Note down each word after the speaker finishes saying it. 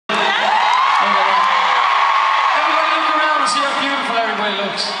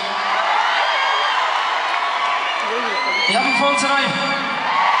tonight,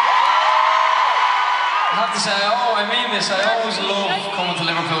 I have to say, I mean this, I always love coming to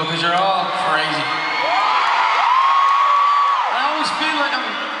Liverpool because you're all crazy. And I always feel like I'm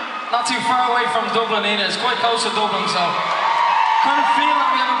not too far away from Dublin either. It's quite close to Dublin, so kind of feel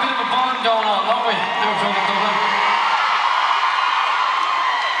like we have a bit of a bond going on, don't we? Liverpool and Dublin.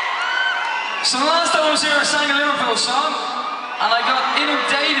 So the last time I was here, I sang a Liverpool song, and I got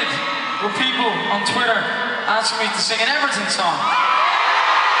inundated with people on Twitter asking me to sing an Everton song.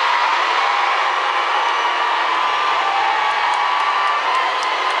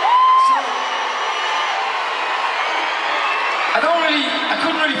 So I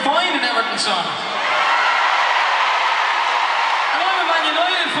couldn't really find an Everton song. And I'm a Man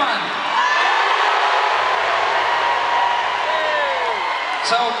United fan.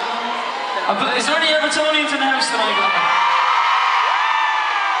 So, is there any Evertonians in the house tonight?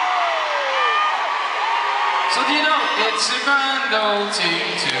 So do you know, it's a grand old team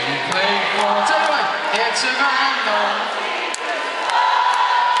to play for. Tell you what, it's a grand old.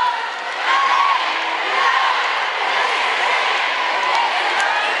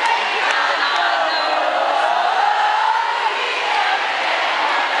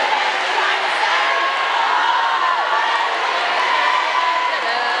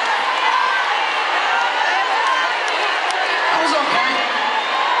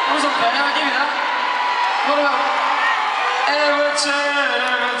 That was okay, I'll give you that. What about Everton,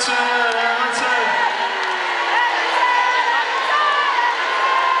 Everton, Everton?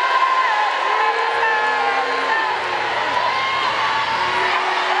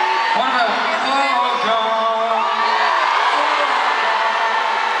 What about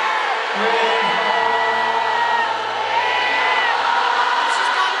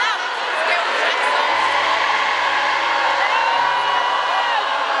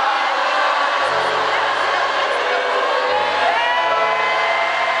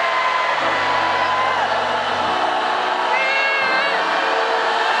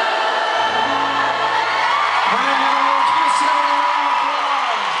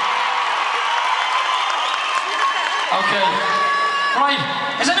Okay. Right.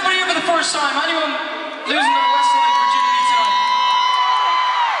 Is anybody here for the first time? Anyone losing their Westlife virginity tonight?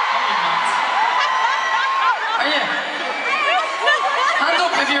 No, you're not. Are you? Hand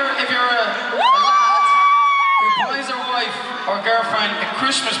up if you're a lad who buys their wife or girlfriend a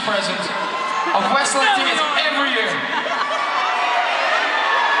Christmas present of Westlife tickets every year.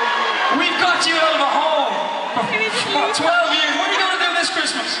 We've got you out of a hole for 12 years. What are you going to do this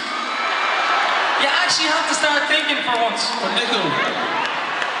Christmas? You actually have to start thinking for once. But Nico,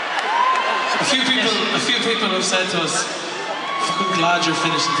 a few people have said to us, "Fucking glad you're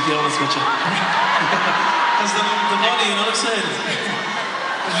finishing, to be honest with you." Because the money, you know what I'm saying?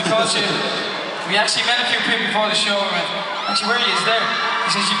 Because we actually met a few people before the show and went, actually, where he is there?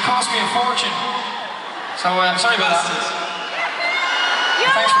 He says, you cost me a fortune. So, sorry about that.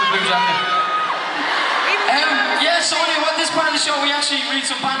 Thanks for the blue jacket. Yeah, so anyway, this part of the show, we actually read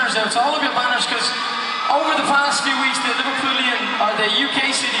some banners out. So all of your banners, because over the past few weeks, the Liverpoolian, or the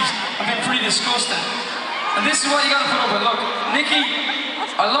UK cities, have been pretty disgusting. And this is what you got to put up with. Look, Nicky,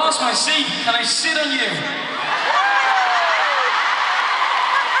 I lost my seat. Can I sit on you?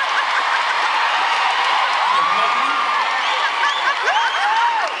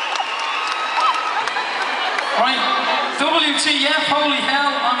 Right, WTF, holy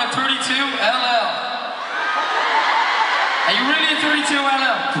hell, I'm a 32LL. Are you really a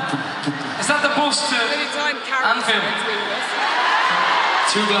 32LL? Is that the bus to Anfield?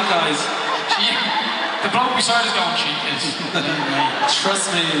 Two black eyes. The bloke beside us going, she is. Trust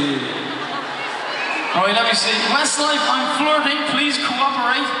me. Alright, let me see. Westlife, I'm flirting, please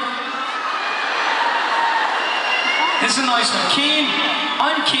cooperate. This is a nice one. Keen,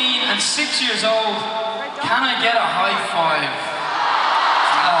 I'm keen and 6 years old. Can I get a high five?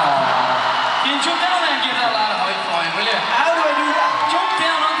 Can you jump down there and give that lad a high five, will you? How do I do that? Jump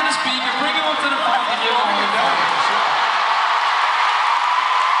down onto the speaker, bring him up to the front and give him a high five.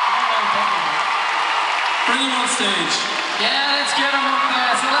 Bring him on stage. Yeah, let's get him up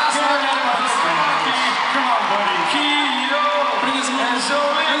there. It's the last one. Come on, buddy. Keto. Bring his mom.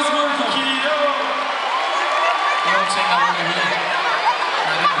 Bring his mom. Keto. You don't sing that one here.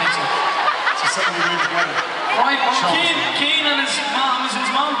 I didn't think so. It's something we do together. Right, well, Keen and his mom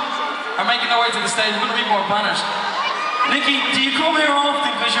are making their way to the stage. We're going to read more banners. Nicky, do you come here often?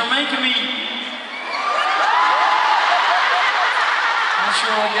 Because you're making me... Not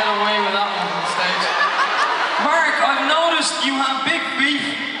sure I'll get away with that one on stage. Mark, I've noticed you have big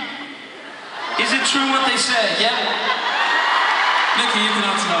feet. Is it true what they say? Yeah? Nicky, you can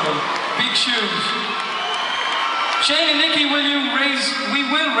answer that one. Big shoes. Shane and Nicky, we will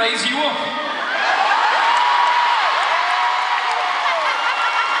raise you up.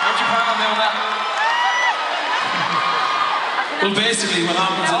 How'd you plan on doing that? Well, basically, what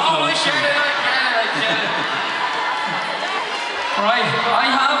happens at I get it. Right,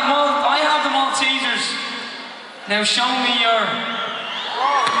 I have the Maltesers. Now show me your...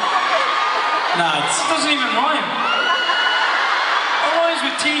 Lads. It doesn't even rhyme. What rhymes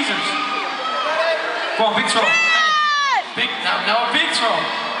with teasers? Go on, big throw. Big, now a big throw.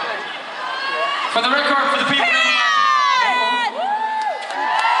 For the record, for the people in the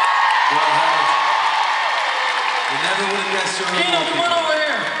Well held. You never would have guessed your Keno, come on over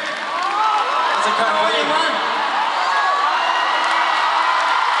here. That's a How are you, compliment. man?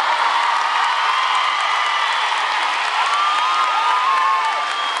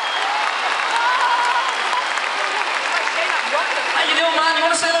 How you doing, man? You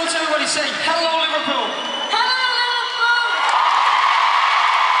want to say hello to everybody? Say hello, Liverpool. Hello, Liverpool.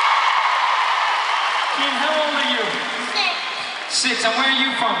 Keen, how old are you? 6. 6. And where are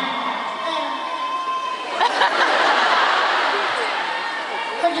you from?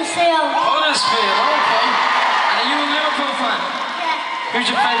 Huddersfield. Huddersfield, okay. And are you a Liverpool fan? Yeah. Who's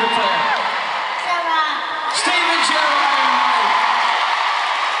your favourite player? Sarah. Steven Gerrard.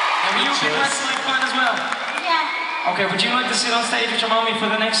 Now, are you a big wrestling fan as well? Yeah. Okay, would you like to sit on stage with your mommy for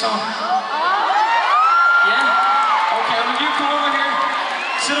the next song? Yeah? Okay, well, if you come over here,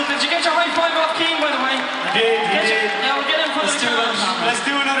 sit up. Did you get your high five off Keen, by the way? We did. Yeah, we'll get in for the camera. Let's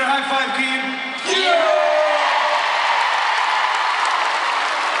do another high five, Keen.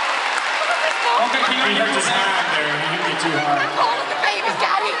 Okay, Keen, He you hurt go his now. hand there. He hit me too hard.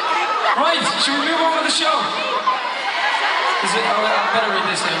 Right, should we move on with the show? I better read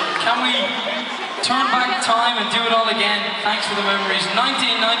this out. Can we turn back time and do it all again? Thanks for the memories.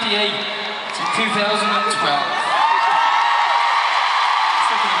 1998 to 2012.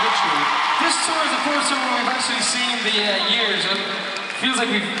 This tour is the first tour where we've actually seen the years. It feels like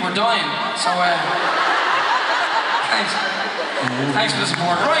we're dying. So, thanks. Thanks for the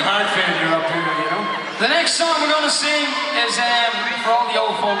support. Right. Hard failure up here, you know. The next song we're going to sing is for all the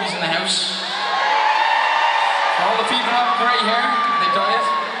old fogies in the house. For all the people who have grey hair, they dye it.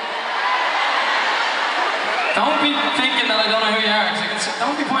 Don't be thinking that I don't know who you are.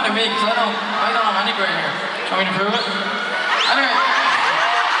 Don't be pointing at me, because I don't have any grey hair. Do you want me to prove it? Anyway,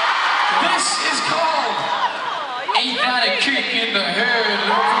 this is called Ain't That a Kick in the Head,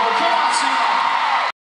 Liverpool. Come on, sing it.